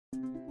We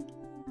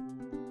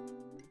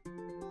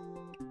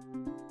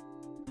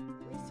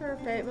serve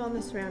Fayetteville and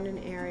the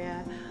surrounding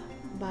area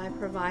by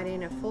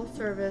providing a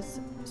full-service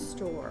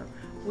store.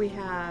 We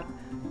have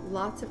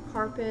lots of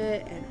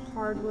carpet and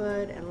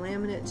hardwood and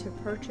laminate to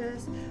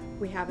purchase.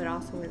 We have it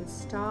also in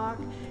stock,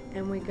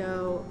 and we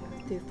go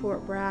through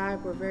Fort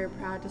Bragg. We're very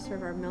proud to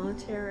serve our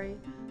military.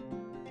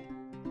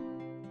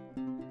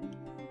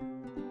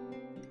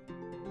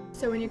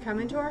 So when you come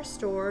into our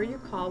store, you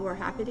call, we're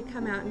happy to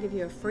come out and give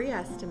you a free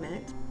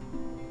estimate.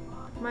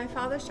 My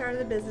father started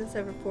the business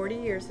over 40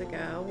 years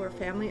ago. We're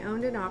family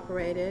owned and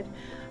operated.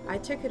 I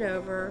took it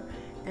over,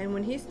 and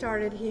when he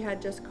started, he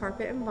had just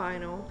carpet and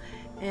vinyl,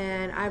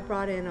 and I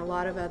brought in a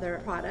lot of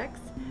other products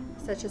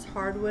such as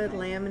hardwood,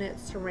 laminate,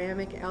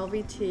 ceramic,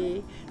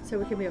 LVT, so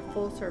we can be a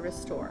full service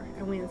store,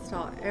 and we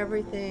install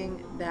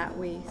everything that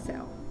we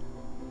sell.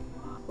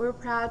 We're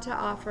proud to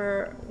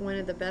offer one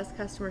of the best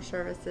customer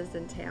services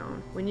in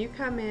town. When you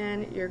come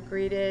in, you're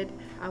greeted.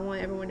 I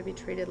want everyone to be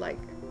treated like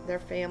their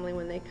family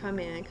when they come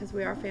in, because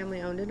we are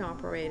family owned and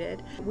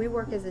operated. We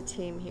work as a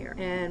team here,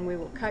 and we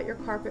will cut your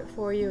carpet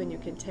for you and you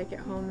can take it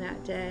home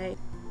that day.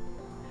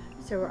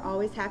 So we're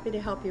always happy to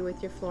help you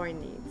with your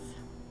flooring needs.